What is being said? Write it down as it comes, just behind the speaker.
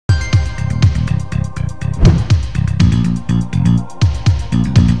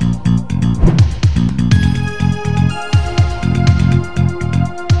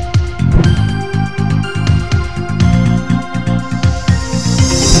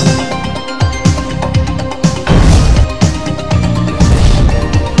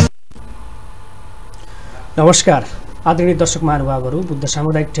नमस्कार आदरणीय दर्शक महानुभावहरू, बुद्ध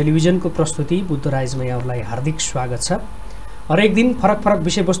सामुदायिक टेलिभिजनको प्रस्तुति बुद्ध राइजमा यहाँहरूलाई हार्दिक स्वागत छ। हरेक दिन फरक फरक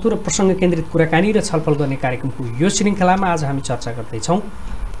विषयवस्तु र प्रसङ्ग केन्द्रित कुराकानी र छलफल गर्ने कार्यक्रमको यो श्रृङ्खलामा आज हामी चर्चा गर्दैछौँ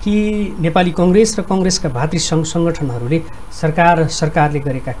कि नेपाली कङ्ग्रेस र कङ्ग्रेसका भातृ सङ्घ सङ्गठनहरूले सरकारले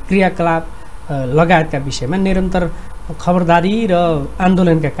गरेका क्रियाकलाप लगायतका विषयमा निरन्तर खबरदारी र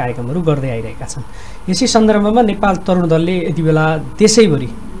आन्दोलनका कार्यक्रमहरू गर्दै आइरहेका छन्। यसै सन्दर्भमा नेपाल तरुण दलले यति बेला देशैभरि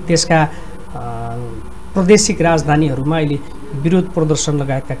देशका प्रादेशिक राजधानीहरूमा अहिले विरोध प्रदर्शन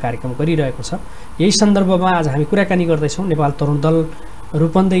लगायतका कार्यक्रम गरिरहेको छ। यही सन्दर्भमा आज हामी कुराकानी गर्दैछौँ। नेपाल तरुण दल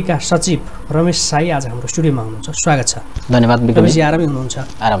रूपन्देहीका सचिव रमेश शाई आज हाम्रो स्टुडियोमा हुनुहुन्छ। स्वागत छ। धन्यवाद। रमेश जी आरामै हुनुहुन्छ?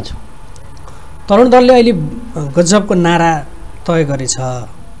 आराम छु। तरुण दलले अहिले गजबको नारा तय गरेछ।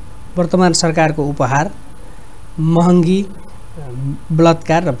 वर्तमान सरकारको उपहार महँगी,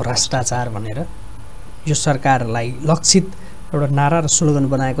 बलात्कार र भ्रष्टाचार भनेर यो सरकारलाई लक्षित एउटा नारा र स्लोगन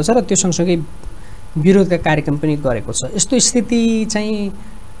बनाएको छ र त्यो सँगसँगै विरोधका कार्यक्रम पनि गरेको छ। यस्तो स्थिति चाहिँ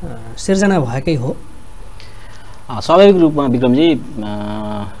सिर्जना भएकै हो? स्वाभाविक रूपमा विक्रमजी,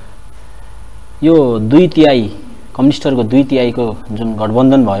 यो 2/3 कम्युनिस्टहरूको 2/3 को जुन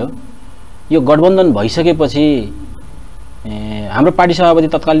गठबन्धन भयो, यो गठबन्धन भइसकेपछि हाम्रो पार्टी सभापति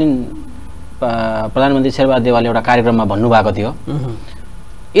तत्कालीन प्रधानमन्त्री शेरबहादुर देवालले एउटा कार्यक्रममा भन्नुभएको थियो,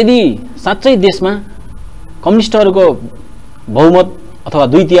 यदि साँच्चै देशमा कम्युनिस्टहरूको बहुमत अथवा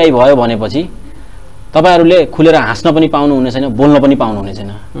 2/3 भयो भनेपछि तपाईहरुले खुलेर हाँस्न पनि पाउनुहुने छैन, बोल्न पनि पाउनुहुने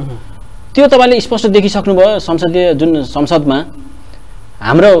छैन। त्यो तपाईले स्पष्ट देखिसक्नुभयो। संसदमा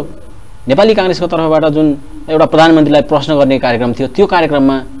हाम्रो नेपाली कांग्रेसको तर्फबाट जुन एउटा प्रधानमन्त्रीलाई प्रश्न गर्ने कार्यक्रम थियो, त्यो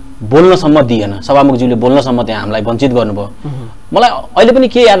कार्यक्रममा बोल्नसम्म दिएन। सभामुखज्यूले बोल्नसम्म त्यहाँ हामीलाई वञ्चित गर्नुभयो। मलाई अहिले पनि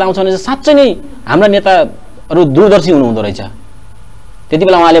के याद आउँछ भने साँच्चै नै हाम्रा नेताहरू दूरदर्शी हुनुहुँदो रहेछ। त्यति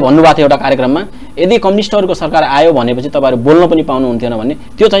बेला उहाँले भन्नुभएको थियो एउटा कार्यक्रममा, यदि कम्युनिस्टहरूको सरकार आयो भनेपछि तपाईहरु बोल्न पनि पाउनुहुन्थेन भन्ने,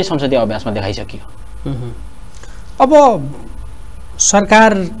 त्यो चाहिँ संसदीय अभ्यासमा देखाइसकियो। अब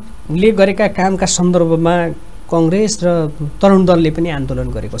सरकारले गरेका कामका सन्दर्भमा कङ्ग्रेस र तरुण दलले पनि आन्दोलन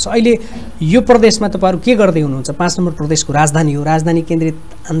गरेको छ। अहिले यो प्रदेशमा तपाईहरु के गर्दै हुनुहुन्छ? 5 नम्बर प्रदेशको राजधानी हो। राजधानी केन्द्रित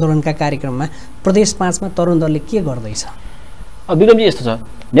आन्दोलनका कार्यक्रममा प्रदेश 5 मा तरुण दलले के गर्दैछ? विक्रमजी, यस्तो छ,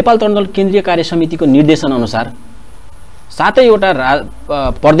 नेपाल तरुण दल केन्द्रीय कार्य समितिको निर्देशन अनुसार 7वटा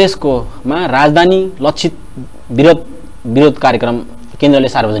प्रदेशकोमा राजधानी लक्षित विरोध कार्यक्रम केन्द्रले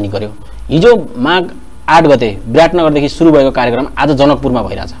सार्वजनिक गर्यो। हिजो माघ 8 गते विराटनगरदेखि सुरु भएको कार्यक्रम आज जनकपुरमा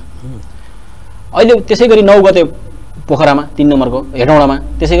भइरहेछ। अहिले त्यसैगरी 9 गते पोखरामा, 3 नम्बरको हेटौडामा,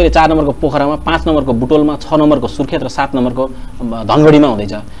 त्यसैगरी 4 नम्बरको पोखरामा, 5 नम्बरको बुटवलमा, 6 नम्बरको सुर्खेत र 7 नम्बरको धनगढीमा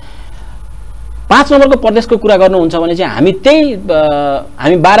हुँदैछ। 5 नम्बरको प्रदेशको कुरा गर्नुहुन्छ भने चाहिँ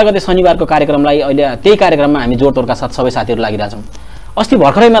हामी 12 गते शनिबारको कार्यक्रमलाई अहिले त्यही कार्यक्रममा हामी जोडतोडका साथ सबै साथीहरू लागिरहेछौँ। अस्ति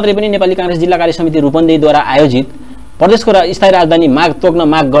भर्खरै मात्रै पनि नेपाली कांग्रेस जिल्ला कार्य समिति रूपन्देहीद्वारा आयोजित प्रदेशको स्थायी राजधानी तोक्न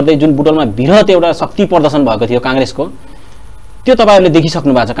माग गर्दै जुन बुटवलमा बृहत एउटा शक्ति प्रदर्शन भएको थियो कांग्रेसको, त्यो तपाईहरुले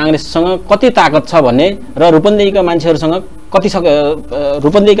देखिसक्नु भएको छ। कांग्रेससँग कति ताकत छ भन्ने र रूपन्देहीका मान्छेहरूसँग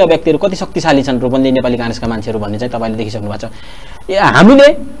रूपन्देहीका व्यक्तिहरू कति शक्तिशाली छन्, रूपन्देही नेपाली कांग्रेसका मान्छेहरू भन्ने चाहिँ तपाईले देखिसक्नु भएको छ। हामीले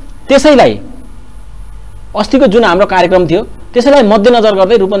त्यसैलाई अस्तिको जुन हाम्रो कार्यक्रम थियो त्यसैलाई मध्यनजर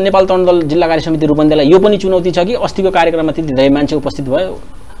गर्दै नेपाल तरुण दल जिल्ला कार्य समिति रूपन्देहीलाई यो पनि चुनौती छ कि अस्तिको कार्यक्रममा त्यति धेरै मान्छे उपस्थित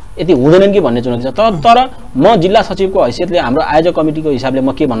भयो, यति हुँदैनन् कि भन्ने चुनौती छ। तर म जिल्ला सचिवको हैसियतले हाम्रो आयोजक कमिटीको हिसाबले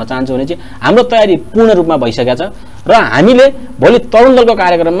म के भन्न चाहन्छु भने चाहिँ हाम्रो तयारी पूर्ण रूपमा भइसकेको छ र हामीले भोलि तरुण दलको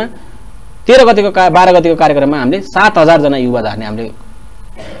कार्यक्रममा 12 गतेको कार्यक्रममा हामीले 7000 जना युवा झार्ने हामीले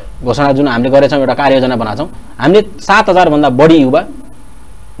घोषणा जुन हामीले गरेछौँ, एउटा कार्ययोजना बनाछौँ। हामीले 7000 भन्दा बढी युवा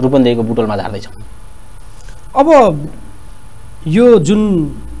रूपन्देहीको बुटवलमा झार्दैछौँ। अब यो जुन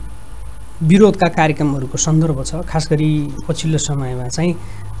विरोधका कार्यक्रमहरूको सन्दर्भ छ, खास गरी पछिल्लो समयमा चाहिँ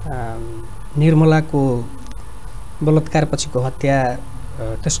निर्मलाको बलात्कारपछिको हत्या,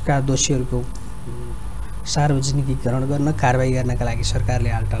 त्यसका दोषीहरूको सार्वजनिकीकरण गर्न कारबाही गर्नका लागि सरकारले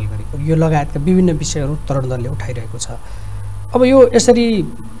हालटाल गरेको, यो लगायतका विभिन्न विषयहरू तरुण दलले उठाइरहेको छ। अब यो यसरी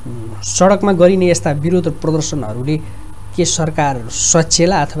सडकमा गरिने यस्ता विरोध प्रदर्शनहरूले के सरकार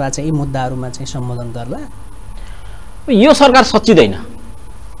सचेला अथवा चाहिँ यी मुद्दाहरूमा चाहिँ सम्बोधन गर्ला? यो सरकार सच्चिँदैन।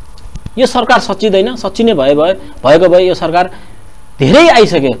 सच्चिने भएको भए यो सरकार धेरै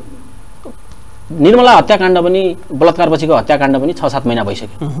आइसक्यो। निर्मला हत्याकाण्ड पनि, बलात्कारपछिको हत्याकाण्ड पनि 6-7 महिना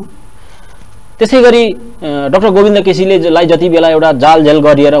भइसक्यो। त्यसैगरी डाक्टर गोविन्द केसीलाई जति बेला एउटा जालझेल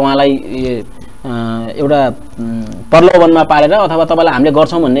गरिएर उहाँलाई एउटा प्रलोभनमा पारेर अथवा तपाईलाई हामीले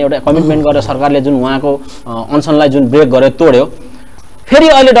गर्छौँ भन्ने एउटा कमिटमेन्ट गरेर सरकारले जुन उहाँको अनसनलाई जुन ब्रेक गरेर तोड्यो, फेरि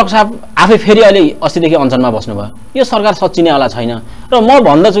अहिले डाक्टर साहब आफै फेरि अहिले अस्तिदेखि अनसनमा बस्नुभयो। यो सरकार सच्चिनेवाला छैन र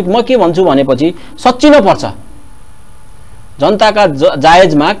म के भन्छु भनेपछि सच्चिन पर्छ। जनताका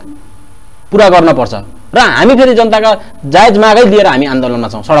जायज माग पूरा गर्न पर्छ र हामी फेरि जनताका जायज मागै लिएर हामी आन्दोलनमा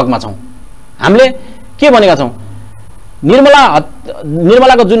छौँ, सडकमा छौँ। हामीले के भनेका छौँ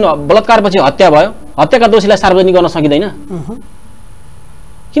निर्मलाको जुन बलात्कारपछि हत्या भयो हत्याका दोषीलाई सार्वजनिक गर्न सकिँदैन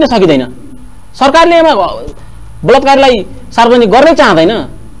किन सकिँदैन सरकारले बलात्कारलाई सार्वजनिक गर्नै चाहँदैन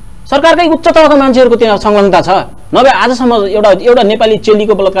सरकारकै उच्च तहका मान्छेहरूको त्यहाँ संलग्नता छ नभए आजसम्म एउटा नेपाली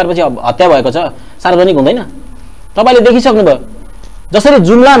चेलीको बलात्कारपछि हत्या भएको छ सार्वजनिक हुँदैन तपाईले देखिसक्नुभयो जसरी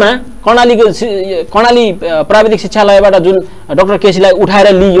जुम्लामा कर्णाली प्राविधिक शिक्षालयबाट जुन डाक्टर केसीलाई उठाएर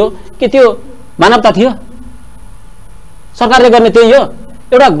लिइयो के त्यो मानवता थियो सरकारले गर्ने त्यही हो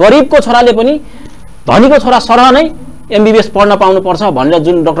एउटा गरिबको छोराले पनि धनीको छोरा सरह नै एमबीबीएस पढ्न पाउनु पर्छ भनेर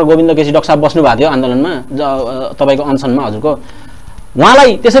जुन डाक्टर गोविन्द केसी डाक्टर साहब बस्नु भएको थियो आन्दोलनमा तपाईको अनसनमा हजुरको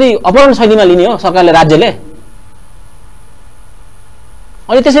उहाँलाई त्यसरी अपहरण शैलीमा लिने हो सरकारले राज्यले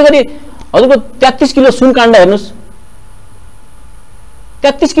अनि त्यसैगरी हजुरको 33 किलो सुन काण्ड हेर्नुस्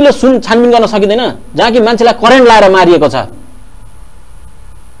 33 किलो सुन छानबिन गर्न सकिँदैन जहाँ कि मान्छेलाई करेन्ट लाएर मारिएको छ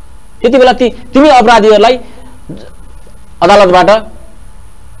त्यति बेला तिमी अपराधीहरूलाई अदालतबाट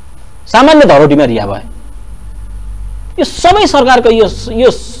सामान्य धरोटीमा रिहा भयो यो सबै सरकारको यो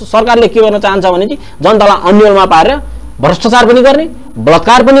सरकारले के गर्न चाहन्छ भने चाहिँ जनतालाई अन्यलमा पारेर भ्रष्टाचार पनि गर्ने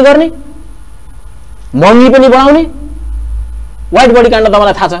बलात्कार पनि गर्ने महँगी पनि बढाउने व्हाइट बडी काण्ड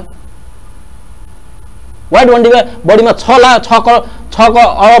तपाईँलाई थाहा छ व्हाइट बडीमा 6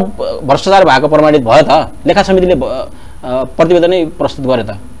 अरब भ्रष्टाचार भएको प्रमाणित भयो त लेखा समितिले प्रतिवेदनै प्रस्तुत गरे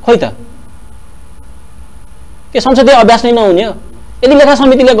त खोइ त के संसदीय अभ्यास नै नहुने हो यदि लेखा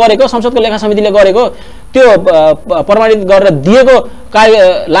समितिले गरेको संसदको लेखा समितिले गरेको त्यो प्रमाणित गरेर दिएको कार्य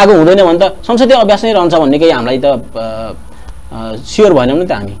लागू हुँदैन भने त संसदीय अभ्यास नै रहन्छ भन्ने केही हामीलाई त स्योर भएनौँ नि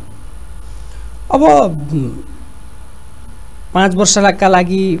त हामी अब 5 वर्षका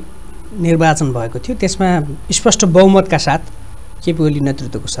लागि निर्वाचन भएको थियो त्यसमा स्पष्ट बहुमतका साथ केपी ओली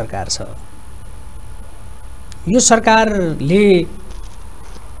नेतृत्वको सरकार छ यो सरकारले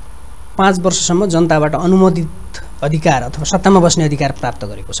 5 वर्षसम्म जनताबाट अनुमोदित अधिकार अथवा सत्तामा बस्ने अधिकार प्राप्त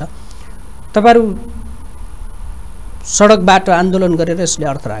गरेको छ तपाईहरु सडकबाट आन्दोलन गरेर यसले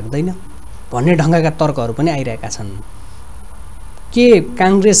अर्थ राख्दैन भन्ने ढंगका तर्कहरू पनि आइरहेका छन् के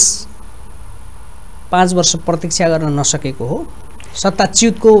कांग्रेस 5 वर्ष प्रतीक्षा गर्न नसकेको हो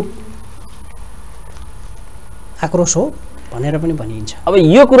सत्ताच्युतको आक्रोश हो भनेर पनि भनिन्छ अब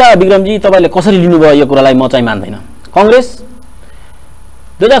यो कुरा विक्रमजी तपाईले कसरी लिनुभयो यो कुरालाई म चाहिँ मान्दैन कांग्रेस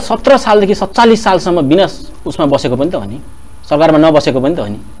 2017 सालदेखि 47 सालसम्म बिना उसमा बसेको पनि त हो नि सरकारमा नबसेको पनि त हो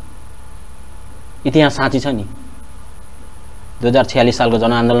नि इतिहास साँची छ नि 2046 सालको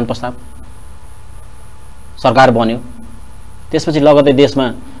जनआन्दोलन प्रस्ताव सरकार बन्यो त्यसपछि लगतै देशमा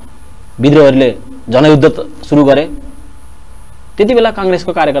विद्रोहहरूले जनयुद्ध सुरु गरे त्यति बेला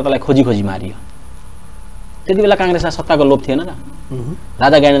कांग्रेसको कार्यकर्तालाई खोजी खोजी मारियो त्यति बेला कांग्रेसलाई सत्ताको लोभ थिएन र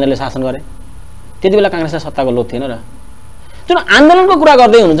राजा ज्ञानेन्द्रले शासन गरे त्यति बेला कांग्रेसलाई सत्ताको लोभ थिएन र जुन आन्दोलनको कुरा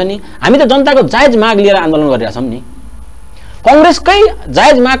गर्दै हुनुहुन्छ नि हामी त जनताको जायज माग लिएर आन्दोलन गरिरहेका छौं नि कांग्रेसकै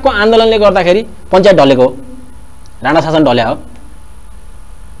जायज मागको आन्दोलनले गर्दाखेरि पञ्चायत ढलेको राणा शासन ढल्या हो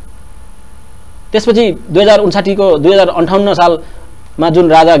त्यसपछि 2059 को 2058 सालमा जुन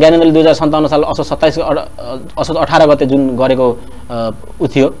राजा ज्ञानेन्द्रले 2057 साल असोज 27 असोज 18 गते जुन गरेको उ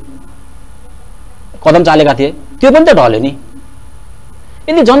थियो कदम चालेका थिए त्यो पनि त ढल्यो नि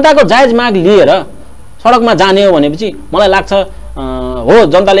यदि जनताको जायज माग लिएर सडकमा जाने हो भनेपछि मलाई लाग्छ हो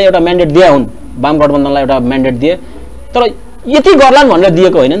जनताले एउटा म्यान्डेट दिए हुन् वाम गठबन्धनलाई एउटा म्यान्डेट दिए तर यति गर्लान् भनेर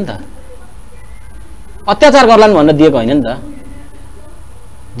दिएको होइन नि त अत्याचार गर्लान् भनेर दिएको होइन नि त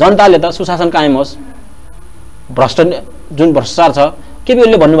जनताले त सुशासन कायम होस् जुन भ्रष्टाचार छ केपी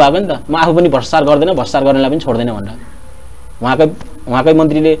ओलीले भन्नुभएको नि त म आफू पनि भ्रष्टाचार गर्दैन भ्रष्टाचार गर्नेलाई पनि छोड्दैन भनेर उहाँकै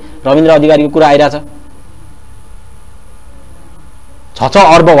मन्त्रीले रविन्द्र अधिकारीको कुरा आइरहेछ 6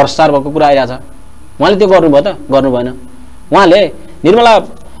 अर्ब भ्रष्टाचार भएको कुरा आइरहेछ उहाँले त्यो गर्नुभयो त गर्नु भएन उहाँले निर्मला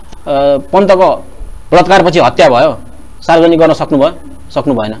पन्तको बलात्कारपछि हत्या भयो सार्वजनिक गर्न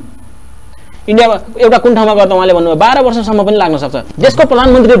सक्नु भएन इन्डियामा एउटा कुन ठाउँमा गर्दा उहाँले भन्नुभयो 12 वर्षसम्म पनि लाग्न सक्छ देशको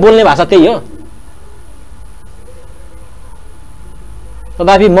प्रधानमन्त्रीले बोल्ने भाषा त्यही हो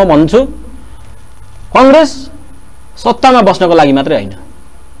तथापि म भन्छु कांग्रेस सत्तामा बस्नको लागि मात्रै हैन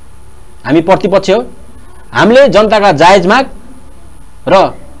हामी प्रतिपक्ष हो हामीले जनताका जायज माग र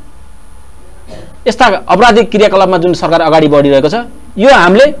यस्ता अपराधिक क्रियाकलापमा जुन सरकार अगाडि बढिरहेको छ यो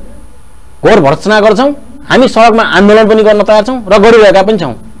हामीले घोर भर्त्सना गर्छौं हामी सडकमा आन्दोलन पनि गर्न तयार छौं र गरिरहेका पनि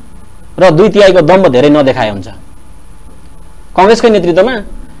छौं र 2/3 को दम्ब धेरै नदेखाए हुन्छ कांग्रेसकै नेतृत्वमा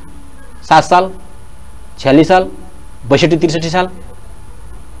 7 साल 46 साल 62-63 साल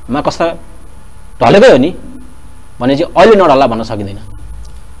मा कस्ता ढलेकै हो नि भने चाहिँ अहिले नढल्ला भन्न सकिँदैन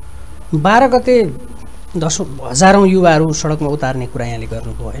 12 गते 10,000औं युवाहरू सडकमा उतार्ने कुरा यहाँले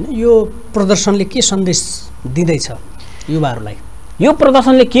गर्नुभयो हैन यो प्रदर्शनले के सन्देश दिँदैछ युवाहरूलाई यो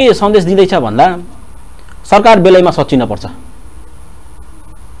प्रदर्शनले के सन्देश दिँदैछ भन्दा सरकार बेलैमा सच्चिन पर्छ।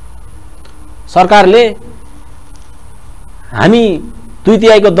 सरकारले हामी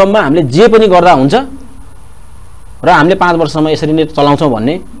 2/3 दममा हामीले जे पनि गर्दा हुन्छ र हामीले 5 वर्षसम्म यसरी नै चलाउँछौँ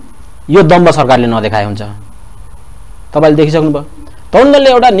भन्ने यो दम्ब सरकारले नदेखाए हुन्छ। तपाईले देखिसक्नुभयो, तरुण दलले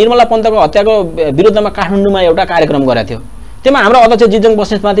एउटा निर्मला पन्तको हत्याको विरुद्धमा काठमाडौँमा एउटा कार्यक्रम गरेको थियो। त्यसमा हाम्रो अध्यक्ष जिजङ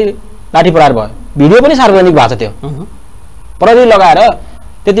बस्नेतमाथि लाठी प्रहार भयो, भिडियो पनि सार्वजनिक भएको छ। त्यो प्रहरी लगाएर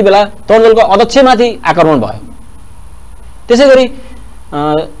त्यति बेला तरुण दलको अध्यक्षमाथि आक्रमण भयो। त्यसैगरी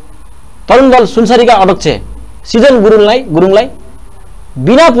तरुण दल सुनसरीका अध्यक्ष सिजन गुरुङलाई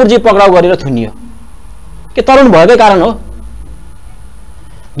बिना पुर्जी पक्राउ गरेर थुनियो। के तरुण भएकै कारण हो?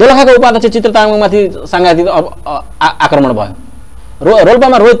 दोलखाको उपाध्यक्ष चित्र तामाङमाथि सांघातिक आक्रमण भयो।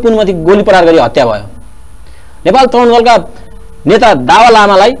 रोल्पामा रोहित पुनमाथि गोली प्रहार गरी हत्या भयो। नेपाल तरुण दलका नेता दावा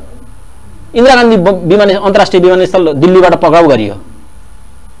लामालाई इन्दिरा गान्धी अन्तर्राष्ट्रिय विमानस्थल दिल्लीबाट पक्राउ गरियो।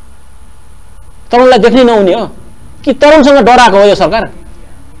 तरुणलाई देख्नै नहुने हो कि तरुणसँग डराएको हो यो सरकार?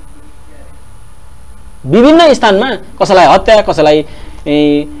 विभिन्न स्थानमा कसैलाई हत्या, कसैलाई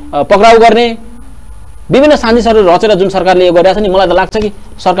पक्राउ गर्ने विभिन्न साजिसहरू रचेर जुन सरकारले यो गरिरहेछ नि, मलाई त लाग्छ कि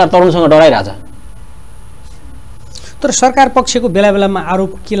सरकार तरुणसँग डराइरहेछ। तर सरकार पक्षको बेला बेलामा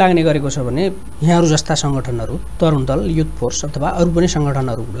आरोप के लाग्ने गरेको छ भने यहाँहरू जस्ता सङ्गठनहरू, तरुण दल, युथ फोर्स अथवा अरू पनि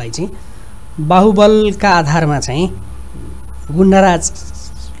सङ्गठनहरूलाई चाहिँ बाहुबलका आधारमा चाहिँ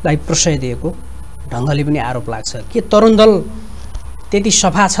गुन्डाराजलाई प्रश्रय दिएको ढङ्गले पनि आरोप लाग्छ। के तरुण दल त्यति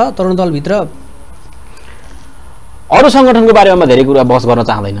सफा छ? तरुण दलभित्र अरू सङ्गठनको बारेमा म धेरै कुरा बहस गर्न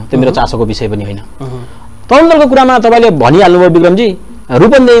चाहँदैन, त्यो मेरो चासोको विषय पनि होइन। तरुण दलको कुरामा तपाईँले भनिहाल्नुभयो विक्रमजी,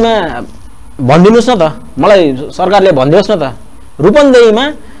 रूपन्देहीमा भनिदिनुहोस् न त, मलाई सरकारले भनिदिनुहोस् न त, रूपन्देहीमा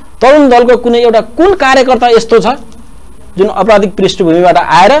तरुण दलको कुनै एउटा कुन कार्यकर्ता यस्तो छ जुन अपराधिक पृष्ठभूमिबाट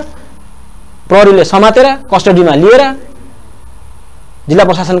आएर प्रहरीले समातेर कस्टडीमा लिएर जिल्ला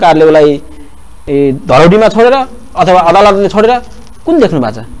प्रशासन कार्यालयलाई धरौडीमा छोडेर अथवा अदालतले छोडेर कुन देख्नु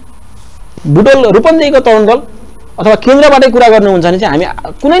भएको छ? बुटोल रूपन्देहीको तरुण दल अथवा केन्द्रबाटै कुरा गर्नुहुन्छ भने चाहिँ हामी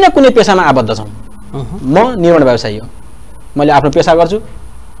कुनै न कुनै पेसामा आबद्ध छौँ। म निर्माण व्यवसायी हो, मैले आफ्नो पेसा गर्छु,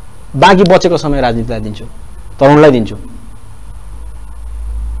 बाँकी बचेको समय राजनीतिलाई दिन्छु, तरुणलाई दिन्छु।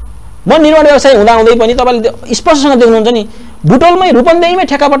 म निर्माण व्यवसायी हुँदाहुँदै पनि तपाईँले स्पष्टसँग देख्नुहुन्छ नि, बुटोलमै रूपन्देहीमै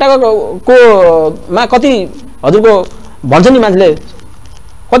ठेक्कापट्टाको मा कति हजुरको भन्छ नि मान्छेले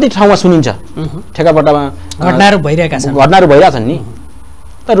कति ठाउँमा सुनिन्छ ठेक्कापट्टामा घटनाहरू भइरहेछन् नि।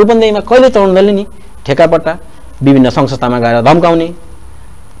 तर रूपन्देहीमा कहिले तरुण दलले नि ठेक्कापट्टा विभिन्न सङ्घ संस्थामा गएर धम्काउने,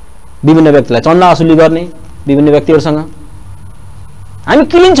 विभिन्न व्यक्तिलाई चन्दा असुली गर्ने, विभिन्न व्यक्तिहरूसँग हामी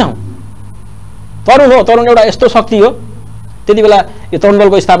किलिन्छौँ। तरुण हो, तरुण एउटा यस्तो शक्ति हो। त्यति बेला यो तरुण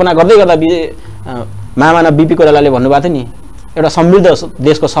दलको स्थापना गर्दै गर्दा महामानव बिपी कोइरालाले भन्नुभएको थियो नि, एउटा समृद्ध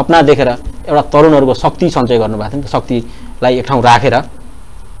देशको सपना देखेर एउटा तरुणहरूको शक्ति सञ्चय गर्नुभएको थियो नि, शक्तिलाई एक ठाउँ राखेर।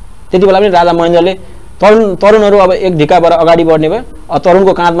 त्यति बेला पनि राजा महेन्द्रले तरुणहरू अब एक ढिकाबाट अगाडि बढ्ने भयो,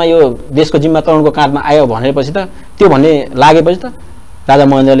 तरुणको काँधमा यो देशको जिम्मा तरुणको काँधमा आयो भनेपछि त त्यो भन्ने लागेपछि त राजा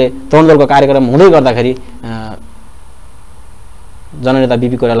महेन्द्रले तरुण दलको कार्यक्रम हुँदै गर्दाखेरि जननेता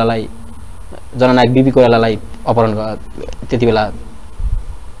बिपी कोइरालालाई, जननायक बिपी कोइरालालाई अपहरण त्यति बेला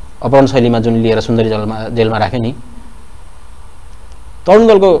अपहरण शैलीमा जुन लिएर सुन्दरी जेलमा राख्यो नि। तरुण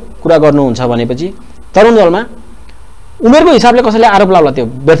दलको कुरा गर्नुहुन्छ भनेपछि तरुण दलमा उमेरको हिसाबले कसैले आरोप लाउला त्यो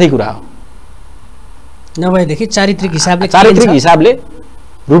व्यर्थै कुरा हो। नभएदेखि चारित्रिक हिसाबले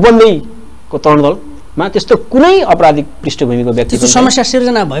रूपन्देहीको तरुण दलमा त्यस्तो कुनै अपराधिक पृष्ठभूमिको व्यक्ति समस्या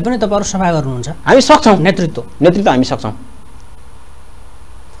सिर्जना भए पनि तपाईँहरू सफा गर्नुहुन्छ? हामी सक्छौँ, नेतृत्व हामी सक्छौँ।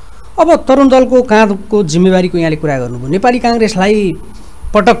 अब तरुण दलको काँधको जिम्मेवारीको यहाँले कुरा गर्नुभयो। नेपाली काङ्ग्रेसलाई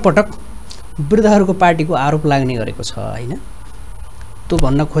पटक पटक वृद्धहरूको पार्टीको आरोप लाग्ने गरेको छ होइन? त्यो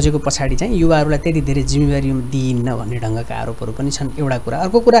भन्न खोजेको पछाडि चाहिँ युवाहरूलाई त्यति धेरै जिम्मेवारी दिइन्न भन्ने ढङ्गका आरोपहरू पनि छन्, एउटा कुरा।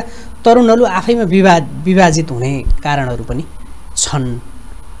 अर्को कुरा, तरुणहरू आफैमा विभाजित हुने कारणहरू पनि छन्।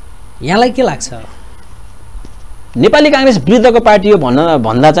 यहाँलाई के लाग्छ? नेपाली काङ्ग्रेस वृद्धको पार्टी हो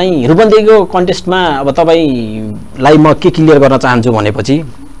भन्दा चाहिँ रूपन्देहीको कन्टेस्टमा अब तपाईँलाई म के क्लियर गर्न चाहन्छु भनेपछि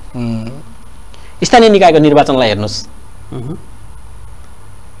स्थानीय निकायको निर्वाचनलाई हेर्नुहोस्।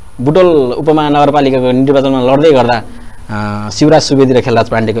 बुटोल उपमहानगरपालिकाको निर्वाचनमा लड्दै गर्दा शिवराज सुवेदी र खेलराज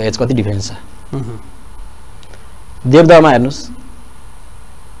पाण्डेको एज कति डिफ्रेन्स छ? देवदहमा हेर्नुहोस्,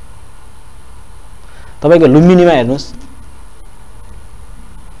 तपाईँको लुम्बिनीमा हेर्नुहोस्,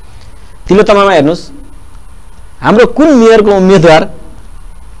 तिलोत्तमामा हेर्नुहोस्, हाम्रो कुन मेयरको उम्मेदवार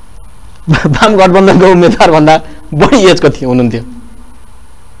वाम गठबन्धनको उम्मेदवार भन्दा बढी एजको हुनुहुन्थ्यो?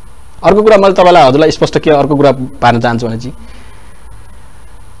 अर्को कुरा मैले तपाईँलाई हजुरलाई स्पष्ट के अर्को कुरा पार्न चाहन्छु भने चाहिँ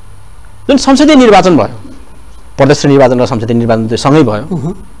जुन संसदीय निर्वाचन भयो, प्रदेश निर्वाचन र संसदीय निर्वाचन त्यो सँगै भयो,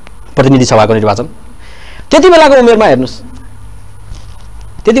 प्रतिनिधि सभाको निर्वाचन, त्यति बेलाको उमेरमा हेर्नुहोस्,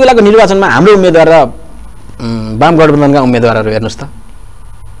 त्यति बेलाको निर्वाचनमा हाम्रो उम्मेदवार र वाम गठबन्धनका उम्मेदवारहरू हेर्नुहोस् त,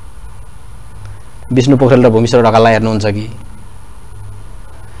 विष्णु पोखरेल र भूमिश्वर ढकाललाई हेर्नुहुन्छ कि,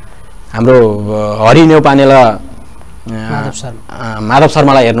 हाम्रो हरि नेउपानेल माधव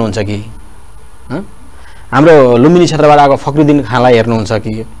शर्मालाई हेर्नुहुन्छ कि, हाम्रो लुम्बिनी क्षेत्रबाट आएको फक्रुद्दिन खानलाई हेर्नुहुन्छ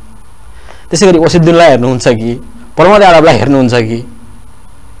कि, त्यसै गरी ओसिद्दिनलाई हेर्नुहुन्छ कि, प्रमोद यादवलाई हेर्नुहुन्छ कि?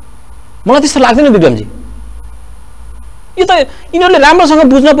 मलाई त्यस्तो लाग्दैन विक्रमजी। यो त यिनीहरूले राम्रोसँग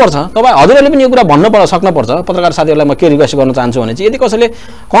बुझ्नुपर्छ। तपाईँ हजुरहरूले पनि यो कुरा सक्नुपर्छ। पत्रकार साथीहरूलाई म के रिक्वेस्ट गर्न चाहन्छु भने चाहिँ यदि कसैले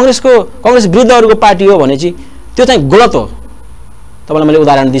कांग्रेस विरुद्धहरूको पार्टी हो भने चाहिँ त्यो चाहिँ गलत हो। तपाईँलाई मैले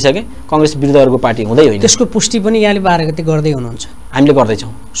उदाहरण दिइसकेँ, कांग्रेस विरुद्धहरूको पार्टी हुँदै होइन। त्यसको पुष्टि पनि यहाँले 12 गते गर्दै हुनुहुन्छ। हामीले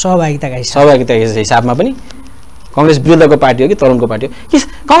गर्दैछौँ, सहभागिताका हिसाबमा पनि कांग्रेस विरुद्धको पार्टी हो कि तरुणको पार्टी हो कि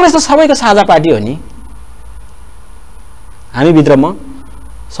कांग्रेस त सबैको साझा पार्टी हो नि। हामी भित्र म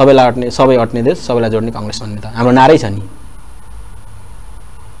सबै अट्ने देश सबैलाई जोड्ने कांग्रेस भन्ने त हाम्रो नारै छ नि।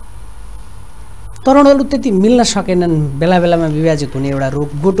 तरुणहरू त्यति मिल्न सकेनन्, बेला बेलामा विभाजित हुने एउटा रोग,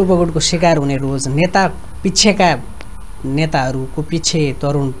 गोटो बगोटको शिकार हुने रोज, नेता पिच्छेका नेताहरूको पछि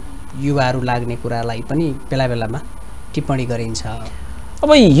तरुण युवाहरू लाग्ने कुरालाई पनि बेला बेलामा टिप्पणी गरिन्छ। अब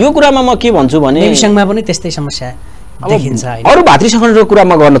यो कुरामा म के भन्छु भने नेविसङ्घमा पनि त्यस्तै समस्या देखिन्छ। अरू भातृ सङ्गठनको कुरा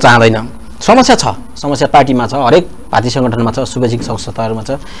म गर्न चाहदैन। समस्या छ, समस्या पार्टीमा छ, हरेक भातृ सङ्गठनमा छ, शुभेच्छिक संस्थाहरूमा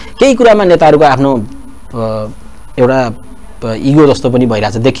छ। केही कुरामा नेताहरूको आफ्नो एउटा इगो जस्तो पनि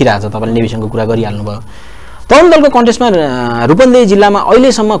भइरहेछ, देखिरहेछ। तपाईँले नेविसङ्घको कुरा गरिहाल्नु भयो। तरुण दलको कन्टेस्टमा रूपन्देही जिल्लामा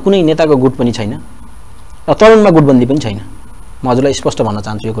अहिलेसम्म कुनै नेताको गुट पनि छैन र तरुणमा गुटबन्दी पनि छैन। म हजुरलाई स्पष्ट भन्न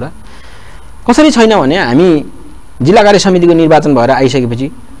चाहन्छु यो कुरा। कसरी छैन भने हामी जिल्ला कार्य समितिको निर्वाचन भएर आइसकेपछि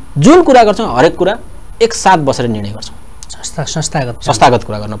जुन कुरा गर्छौँ हरेक कुरा एकसाथ बसेर निर्णय गर्छौँ। संस्थागत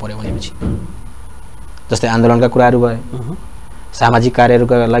कुरा गर्न पर्यो भनेपछि जस्तै आन्दोलनका कुराहरू भए, सामाजिक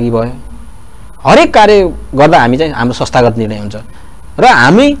कार्यहरूका लागि भए, हरेक कार्य गर्दा हामी चाहिँ हाम्रो संस्थागत निर्णय हुन्छ र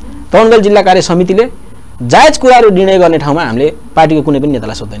हामी तरुण जिल्ला कार्य समितिले जायज कुराहरू निर्णय गर्ने ठाउँमा हामीले पार्टीको कुनै पनि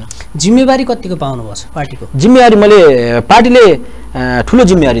नेतालाई सोध्दैन। जिम्मेवारी कतिको पाउनुभएको छ पार्टीको? जिम्मेवारी मैले पार्टीले ठुलो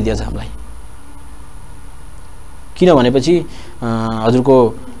जिम्मेवारी दिएछ हामीलाई। किन भनेपछि हजुरको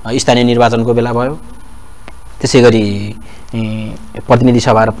स्थानीय निर्वाचनको बेला भयो, त्यसै गरी प्रतिनिधि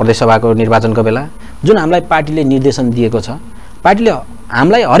सभा र प्रदेश सभाको निर्वाचनको बेला जुन हामीलाई पार्टीले निर्देशन दिएको छ, पार्टीले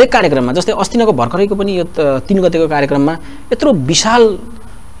हामीलाई हरेक कार्यक्रममा, जस्तै अस्तिनको भर्खरैको पनि यो 3 गतेको कार्यक्रममा यत्रो विशाल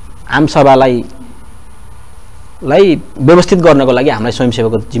आमसभालाई व्यवस्थित गर्नको लागि हामीलाई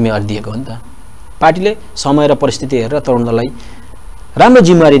स्वयंसेवकको जिम्मेवारी दिएको हो नि त। पार्टीले समय र परिस्थिति हेरेर तरुण दललाई राम्रो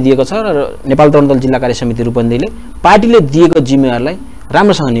जिम्मेवारी दिएको छ र नेपाल तरुण दल जिल्ला कार्य समिति रूपन्देहीले पार्टीले दिएको जिम्मेवारीलाई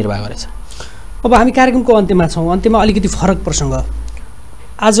राम्रोसँग निर्वाह गरेछ। अब हामी कार्यक्रमको अन्त्यमा छौँ। अन्त्यमा अलिकति फरक प्रसङ्ग।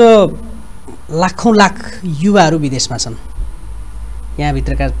 आज लाखौँ लाख युवाहरू विदेशमा छन्।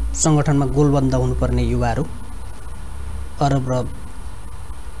 यहाँभित्रका सङ्गठनमा गोलबन्द हुनुपर्ने युवाहरू अरब र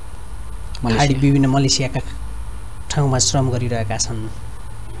विभिन्न मलेसियाका ठाउँमा श्रम गरिरहेका छन्,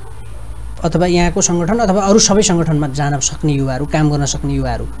 अथवा यहाँको सङ्गठन अथवा अरू सबै सङ्गठनमा जान सक्ने युवाहरू, काम गर्न सक्ने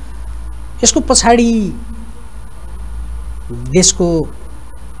युवाहरू। यसको पछाडि देशको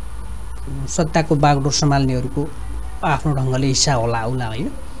सत्ताको बागडोर सम्हाल्नेहरूको आफ्नो ढङ्गले हिस्सा होला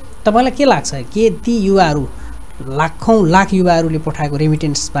होइन? तपाईँलाई के लाग्छ, के ती युवाहरू, लाखौँ लाख युवाहरूले पठाएको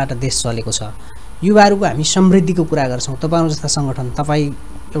रेमिटेन्सबाट देश चलेको छ, युवाहरूको हामी समृद्धिको कुरा गर्छौँ, तपाईँहरू जस्ता सङ्गठन, तपाईँ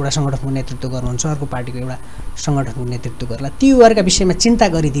एउटा सङ्गठनको नेतृत्व गर्नुहुन्छ, अर्को पार्टीको एउटा सङ्गठनको नेतृत्व गर्ला, ती युवाहरूका विषयमा चिन्ता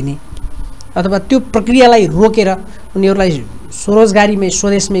गरिदिने अथवा त्यो प्रक्रियालाई रोकेर उनीहरूलाई स्वरोजगारीमै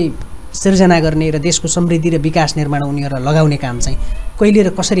स्वदेशमै सिर्जना गर्ने र देशको समृद्धि र विकास निर्माण उनीहरूलाई लगाउने काम चाहिँ कहिले र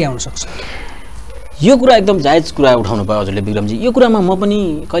कसरी आउन सक्छ? यो कुरा एकदम जायज कुरा उठाउनु भयो हजुरले विक्रमजी। यो कुरामा म पनि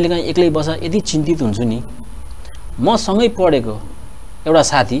कहिलेकाहीँ एक्लै बस्दा यति चिन्तित हुन्छु नि। म सँगै पढेको एउटा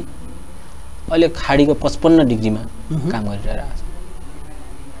साथी अहिले खाडीको 55 डिग्रीमा काम गरिरहेको छ।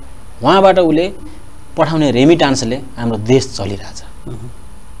 उहाँबाट उसले पठाउने रेमिटान्सले हाम्रो देश चलिरहेछ।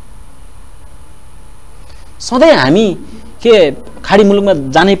 सधैँ हामी के खाडी मुलुकमा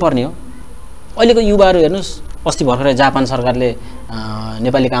जानै पर्ने हो? अहिलेको युवाहरू हेर्नुहोस्, अस्ति भर्खरै जापान सरकारले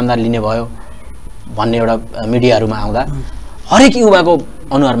नेपाली कामदार लिने भयो भन्ने एउटा मिडियाहरूमा आउँदा हरेक युवाको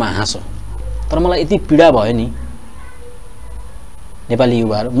अनुहारमा हाँसो। तर मलाई यति पीडा भयो नि, नेपाली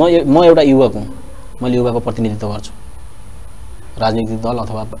युवाहरू, म एउटा युवक हुँ, मैले युवाको प्रतिनिधित्व गर्छु राजनीतिक दल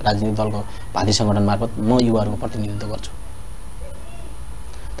अथवा राजनीतिक दलको भातृ सङ्गठन मार्फत म युवाहरूको प्रतिनिधित्व गर्छु।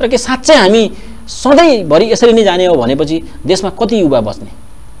 तर के साँच्चै हामी सधैँभरि यसरी नै जाने हो भनेपछि देशमा कति युवा बस्ने?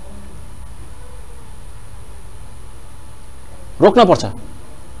 रोक्नुपर्छ।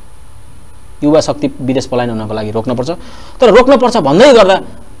 युवा शक्ति विदेश पलायन हुनको लागि रोक्नुपर्छ। तर रोक्नुपर्छ भन्दै गर्दा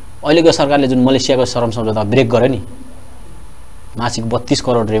अहिलेको सरकारले जुन मलेसियाको श्रम सम्झौता ब्रेक गर्यो नि, मासिक 32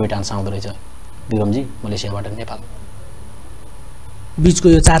 करोड रेमिटान्स आउँदो रहेछ विक्रमजी मलेसियाबाट नेपाल। बीचको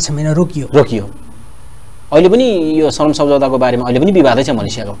यो 4-6 महिना रोकियो। अहिले पनि यो श्रम सम्झौताको बारेमा अहिले पनि विवादै छ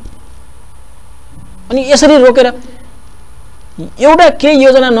मलेसियाको। अनि यसरी रोकेर एउटा केही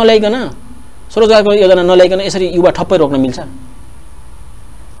योजना नल्याइकन स्वरोजगारको योजना नल्याइकन यसरी युवा ठप्पै रोक्न मिल्छ?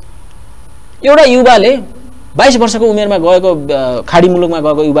 एउटा युवाले 22 वर्षको उमेरमा गएको खाडी मुलुकमा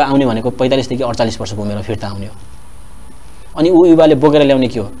गएको युवा आउने भनेको 45 देखि 48 वर्षको उमेरमा फिर्ता आउने हो। अनि ऊ युवाले बोकेर ल्याउने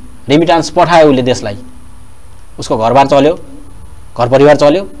के हो? रेमिटान्स पठायो उसले देशलाई, उसको घरबार चल्यो, घर परिवार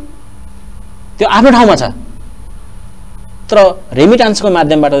चल्यो, त्यो आफ्नो ठाउँमा छ। तर रेमिटान्सको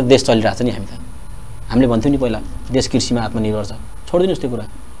माध्यमबाट देश चलिरहेछ नि। हामीले भन्थ्यौँ नि पहिला देश कृषिमा आत्मनिर्भर छ, छोडिदिनुहोस् त्यो कुरा।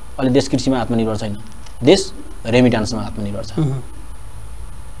 अहिले देश कृषिमा आत्मनिर्भर छैन, देश रेमिटान्समा आत्मनिर्भर छ।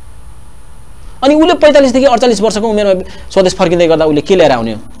 अनि उसले 45 देखि 48 वर्षको उमेरमा स्वदेश फर्किँदै गर्दा उसले के लिएर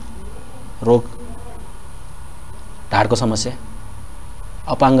आउने हो? रोग, ढाडको समस्या,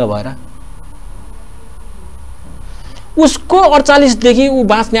 अपाङ्ग भएर। उसको 48 देखि ऊ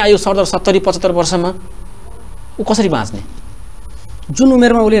बाँच्ने आयु 70-75 वर्षमा ऊ कसरी बाँच्ने? जुन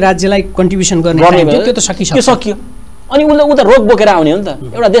उमेरमा उसले राज्यलाई कन्ट्रिब्युसन गर्ने त्यो त सकियो। अनि उसले उता रोग बोकेर आउने हो नि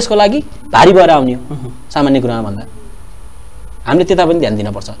त। एउटा देशको लागि भारी भएर आउने हो सामान्य कुरामा भन्दा। हामीले त्यता पनि ध्यान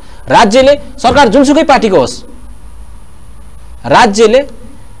दिनुपर्छ। राज्यले, सरकार जुनसुकै पार्टीको होस्, राज्यले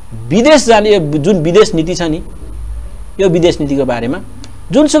विदेश जाने जुन विदेश नीति छ नि, यो विदेश नीतिको बारेमा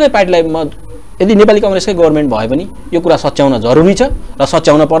जुनसुकै पार्टीलाई यदि नेपाली कांग्रेसकै गभर्नमेन्ट भए पनि यो कुरा सच्याउन जरुरी छ र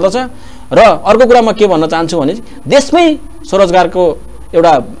सच्याउन पर्दछ। र अर्को कुरा म के भन्न चाहन्छु भने देशमै स्वरोजगारको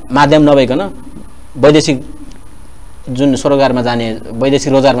एउटा माध्यम नभइकन वैदेशिक जुन स्वरोजगारमा जाने,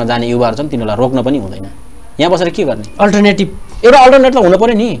 वैदेशिक रोजगारमा जाने युवाहरू छन् तिनीहरूलाई रोक्न पनि हुँदैन। यहाँ बसेर के गर्ने? अल्टरनेटिभ, एउटा अल्टरनेटिभ त हुनु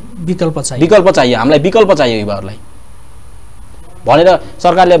पर्यो नि। विकल्प चाहियो, विकल्प चाहियो हामीलाई, विकल्प चाहियो युवाहरूलाई। भनेर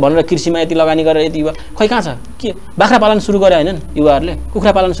सरकारले भनेर कृषिमा यति लगानी गरेर यति युवा, खै कहाँ छ? के बाख्रा पालन सुरु गरे हैनन् युवाहरूले?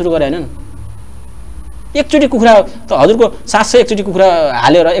 कुखुरा पालन सुरु गरे हैनन्? एकचोटि कुखुरा त हजुरको 700 एकचोटि कुखुरा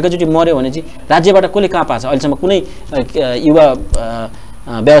हाल्यो र एकचोटि मर्यो भने चाहिँ राज्यबाट कसले कहाँ पाछ? अहिलेसम्म कुनै युवा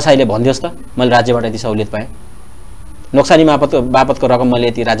व्यवसायीले भनिदियोस् त मैले राज्यबाट यति सहुलियत पाएँ, नोक्सानी बापतको रकम मैले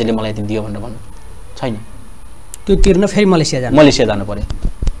यति, राज्यले मलाई यति दियो भनेर भन्नु छैन। त्यो तिर्न फेरि मलेसिया जानु पर्यो।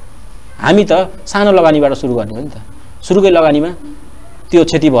 हामी त सानो लगानीबाट सुरु गर्ने हो नि त। सुरुकै लगानीमा त्यो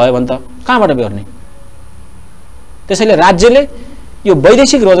क्षति भयो भने त कहाँबाट बेहोर्ने? त्यसैले राज्यले यो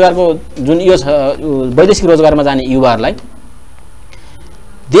वैदेशिक रोजगारको जुन यो छ, वैदेशिक रोजगारमा जाने युवाहरूलाई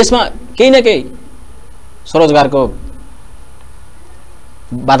देशमा केही न केही स्वरोजगारको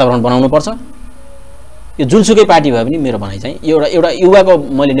वातावरण बनाउनु पर्छ। यो जुनसुकै पार्टी भए पनि मेरो भनाइ चाहिँ एउटा युवाको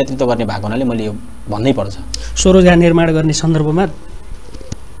मैले नेतृत्व गर्ने भएको हुनाले मैले यो भन्नै पर्छ। स्वरोजगार निर्माण गर्ने सन्दर्भमा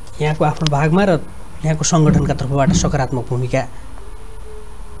यहाँको आफ्नो भागमा र यहाँको सङ्गठनका तर्फबाट सकारात्मक भूमिका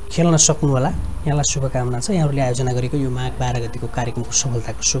खेल्न सक्नु होला। यहाँलाई शुभकामना छ। यहाँहरूले आयोजना गरेको यो माघ 12 गतिको कार्यक्रमको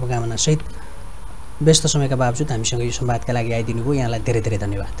सफलताको शुभकामना सहित व्यस्त समयका बावजुद हामीसँग यो संवादका लागि आइदिनु भयो। यहाँलाई धेरै धेरै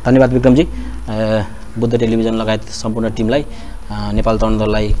धन्यवाद। धन्यवाद विक्रमजी। बुद्ध टेलिभिजन लगायत सम्पूर्ण टिमलाई, नेपाल तरुण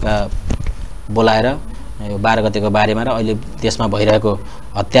दललाई बोलाएर यो 12 गतेको बारेमा र अहिले देशमा भइरहेको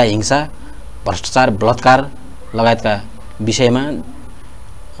हत्या, हिंसा, भ्रष्टाचार, बलात्कार लगायतका विषयमा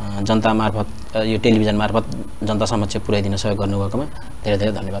जनता मार्फत, यो टेलिभिजन मार्फत जनता समक्ष पुर्याइदिन सहयोग गर्नुभएकोमा धेरै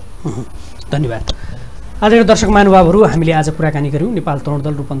धेरै धन्यवाद। धन्यवाद। आदरणीय दर्शक महानुभावहरू, हामीले आज कुराकानी गऱ्यौँ नेपाल तरुण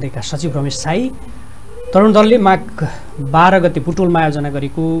दल रूपन्देहीका सचिव रमेश साई। तरुण दलले माघ 12 गते बुटवलमा आयोजना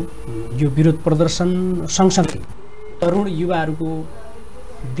गरेको यो विरोध प्रदर्शन सँगसँगै तरुण युवाहरूको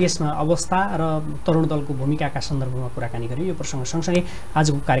देशमा अवस्था र तरुण दलको भूमिकाका सन्दर्भमा कुराकानी गऱ्यौँ। यो प्रसङ्ग सँगसँगै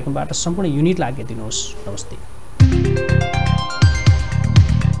आजको कार्यक्रमबाट सम्पूर्ण युनिटलाई आज्ञा दिनुहोस्। नमस्ते।